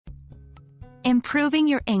Improving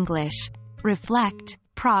your English. Reflect,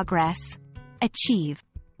 progress, achieve.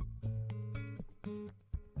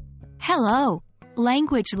 Hello,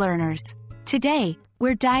 language learners. Today,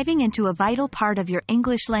 we're diving into a vital part of your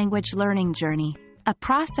English language learning journey, a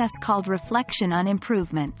process called reflection on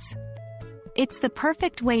improvements. It's the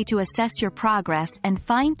perfect way to assess your progress and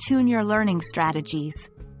fine-tune your learning strategies.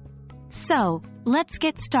 So, let's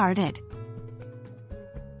get started.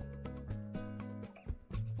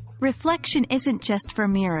 Reflection isn't just for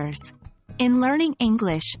mirrors. In learning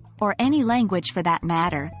English, or any language for that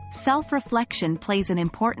matter, self-reflection plays an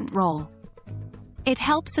important role. It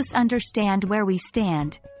helps us understand where we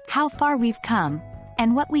stand, how far we've come,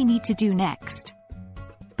 and what we need to do next.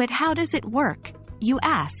 But how does it work, you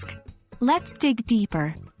ask? Let's dig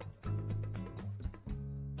deeper.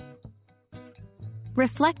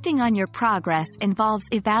 Reflecting on your progress involves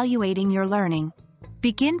evaluating your learning.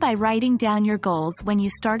 Begin by writing down your goals when you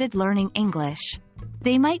started learning English.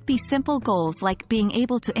 They might be simple goals like being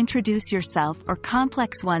able to introduce yourself or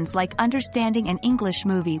complex ones like understanding an English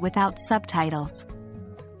movie without subtitles.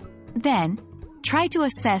 Then, try to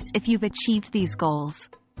assess if you've achieved these goals.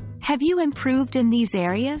 Have you improved in these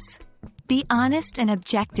areas? Be honest and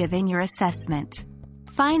objective in your assessment.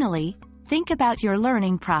 Finally, think about your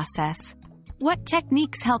learning process. What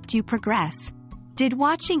techniques helped you progress? Did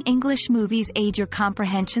watching English movies aid your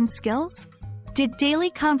comprehension skills? Did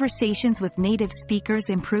daily conversations with native speakers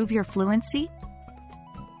improve your fluency?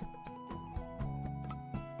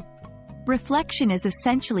 Reflection is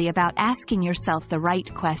essentially about asking yourself the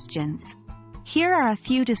right questions. Here are a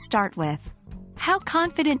few to start with. How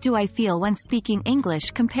confident do I feel when speaking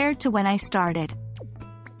English compared to when I started?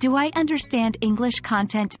 Do I understand English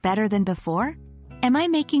content better than before? Am I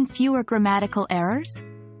making fewer grammatical errors?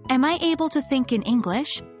 Am I able to think in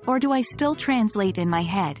English, or do I still translate in my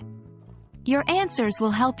head? Your answers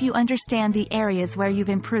will help you understand the areas where you've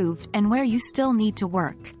improved and where you still need to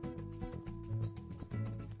work.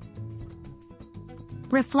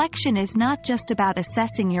 Reflection is not just about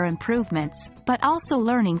assessing your improvements, but also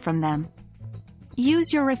learning from them.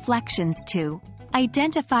 Use your reflections to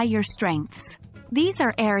identify your strengths. These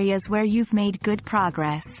are areas where you've made good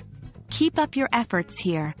progress. Keep up your efforts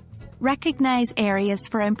here. Recognize areas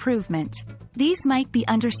for improvement. These might be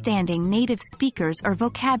understanding native speakers or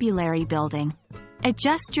vocabulary building.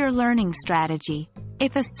 Adjust your learning strategy.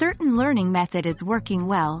 If a certain learning method is working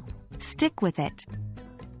well, stick with it.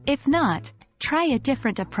 If not, try a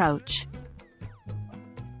different approach.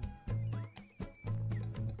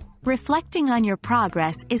 Reflecting on your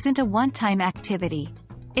progress isn't a one-time activity.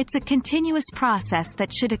 It's a continuous process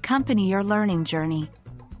that should accompany your learning journey.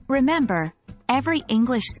 Remember, every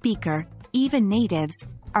English speaker, even natives,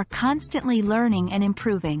 are constantly learning and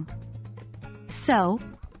improving. So,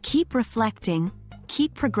 keep reflecting,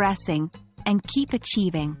 keep progressing, and keep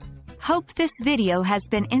achieving. Hope this video has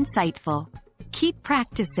been insightful. Keep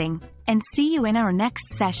practicing, and see you in our next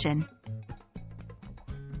session.